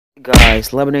Guys,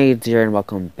 Lebonades here and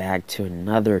welcome back to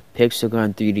another Pixel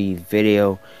Gun 3D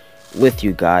video with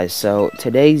you guys. So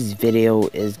today's video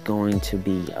is going to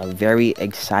be a very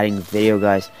exciting video,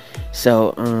 guys.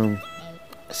 So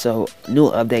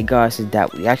new update, guys, is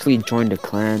that we actually joined the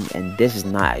clan, and this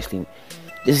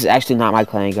is actually not my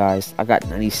clan, guys. I got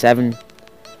 97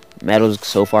 medals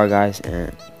so far, guys,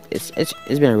 and it's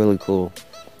been a really cool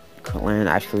clan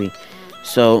actually.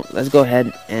 So let's go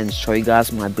ahead and show you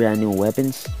guys my brand new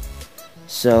weapons.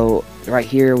 So right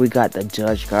here we got the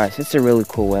Judge, guys. It's a really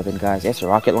cool weapon, guys. It's a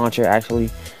rocket launcher actually.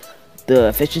 The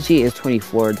efficiency is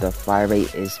 24, the fire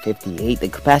rate is 58, the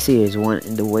capacity is 1,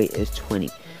 and the weight is 20.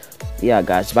 Yeah,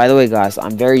 guys, by the way, guys,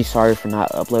 I'm very sorry for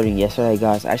not uploading yesterday,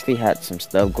 guys. I actually had some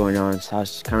stuff going on, so I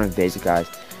was kind of busy, guys.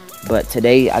 But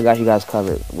today I got you guys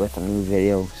covered with a new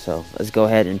video, so let's go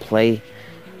ahead and play.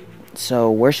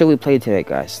 So where should we play today,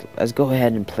 guys? Let's go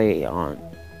ahead and play on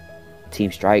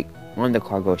Team Strike on the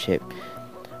cargo ship.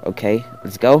 Okay,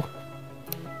 let's go.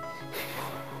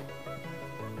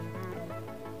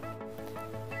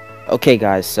 Okay,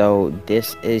 guys, so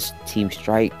this is Team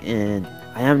Strike, and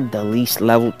I am the least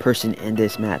leveled person in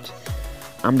this match.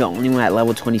 I'm the only one at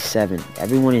level 27.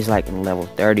 Everyone is like in level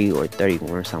 30 or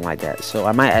 31 or something like that. So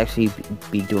I might actually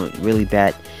be doing really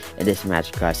bad in this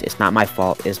match, guys. It's not my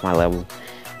fault, it's my level.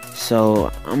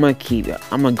 So I'm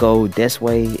gonna go this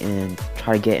way and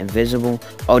try to get invisible.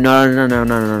 Oh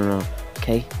no.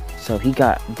 Okay, so he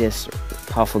got this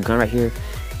powerful gun right here.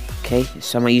 Okay,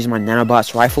 so I'm gonna use my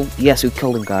nanobots rifle. Yes, we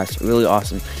killed him, guys. Really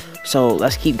awesome. So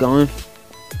let's keep going.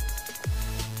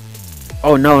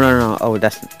 Oh no. Oh,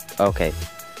 that's okay.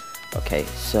 Okay,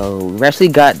 so we actually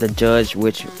got the Judge,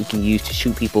 which we can use to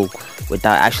shoot people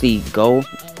without actually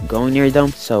going near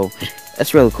them. So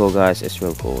that's really cool, guys. It's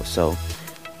really cool. So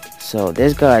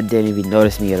this guy didn't even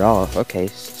notice me at all. Okay,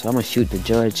 so I'm gonna shoot the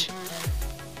Judge.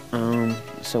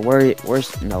 So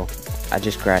where's no? I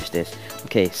just crashed this.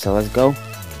 Okay, so let's go.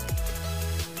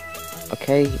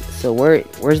 Okay, so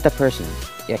where's the person?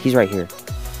 Yeah, he's right here.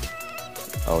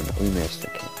 Oh no, we missed.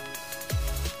 Okay,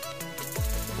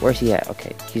 where's he at?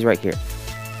 Okay, he's right here.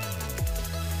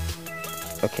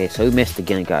 Okay, so we missed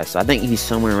again, guys. So I think he's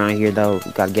somewhere around here though.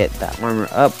 We gotta get that armor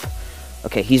up.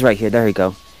 Okay, he's right here. There we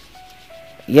go.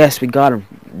 Yes, we got him.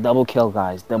 Double kill,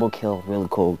 guys. Double kill. Really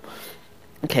cool.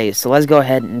 Okay, so let's go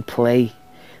ahead and play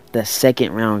the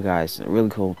second round, guys. Really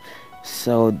cool.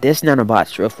 So this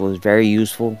nanobot rifle is very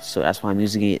useful, so that's why I'm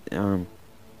using it.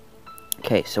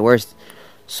 Okay, so I'm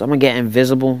gonna get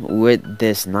invisible with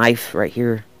this knife right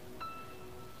here.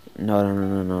 No.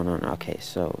 Okay,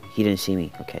 so he didn't see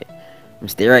me. Okay, I'm gonna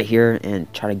stay right here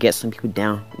and try to get some people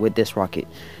down with this rocket.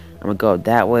 I'm gonna go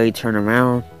that way, turn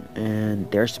around, and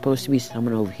there's supposed to be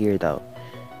someone over here though.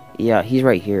 Yeah, he's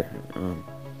right here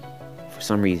for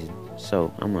some reason.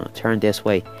 So I'm gonna turn this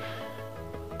way.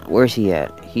 Where's he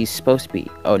at? He's supposed to be.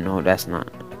 Oh no, that's not.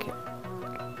 Okay.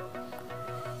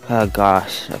 Oh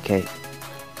gosh. Okay.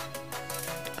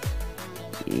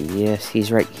 Yes,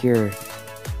 he's right here.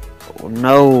 Oh,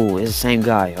 no, it's the same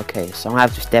guy. Okay, so I'm gonna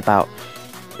have to step out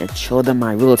and show them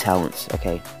my real talents.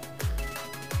 Okay.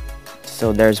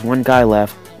 So there's one guy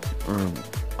left.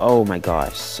 Oh my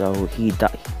gosh. So he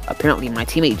died. Apparently my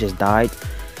teammate just died,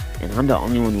 and I'm the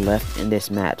only one left in this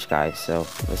match, guys. So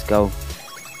let's go.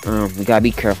 We gotta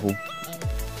be careful.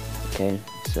 Okay,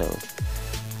 so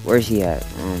where's he at?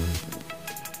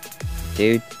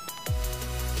 Dude.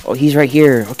 Oh, he's right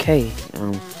here. Okay.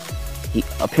 He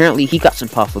apparently got some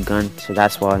powerful gun, so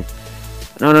that's why.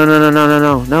 No.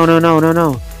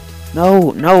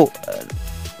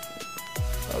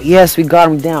 Yes, we got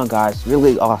him down, guys.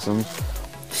 Really awesome.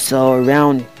 So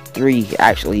round 3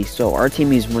 actually. So our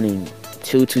team is winning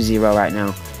 2-0 right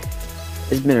now.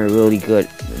 It's been a really good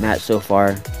match so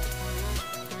far.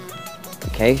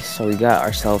 Okay, so we got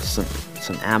ourselves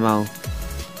some ammo.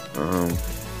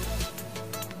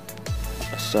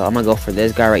 So I'm gonna go for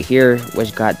this guy right here,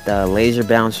 which got the laser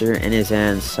bouncer in his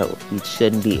hand, so he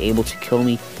shouldn't be able to kill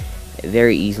me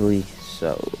very easily.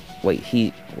 So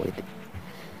wait.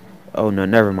 Oh no,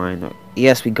 never mind.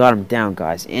 Yes, we got him down,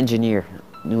 guys. Engineer,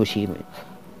 new achievement.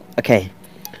 Okay,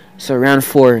 so round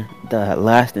 4, the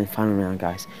last and final round,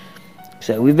 guys.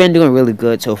 So we've been doing really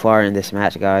good so far in this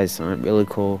match, guys. Really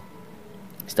cool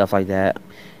stuff like that.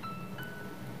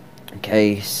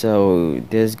 Okay, so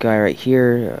this guy right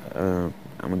here, I'm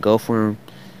gonna go for him.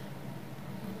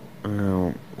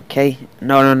 Okay,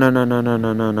 no.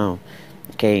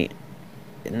 Okay,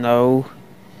 no,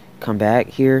 come back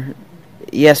here.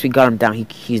 Yes, we got him down.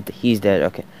 He's dead.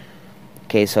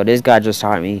 Okay, so this guy just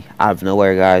shot me out of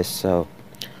nowhere, guys. So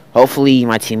hopefully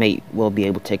my teammate will be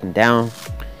able to take him down.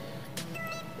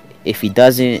 If he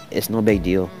doesn't, it's no big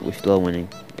deal. We're still winning.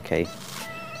 Okay.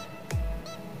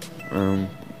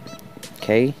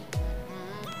 Okay.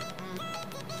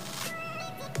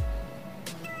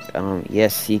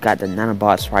 Yes, he got the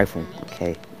nanobots rifle.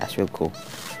 Okay, that's real cool.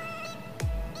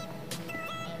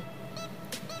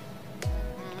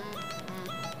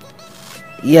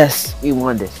 Yes, we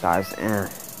won this, guys.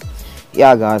 And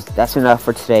yeah, guys, that's enough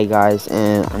for today, guys.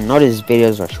 And I know these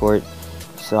videos are short,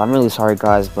 so I'm really sorry,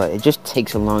 guys, but it just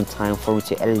takes a long time for me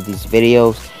to edit these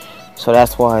videos. So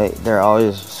that's why they're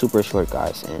always super short,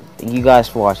 guys. And thank you guys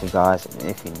for watching, guys. And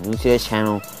if you're new to this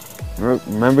channel,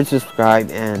 remember to subscribe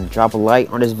and drop a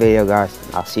like on this video, guys.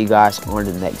 I'll see you guys on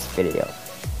the next video.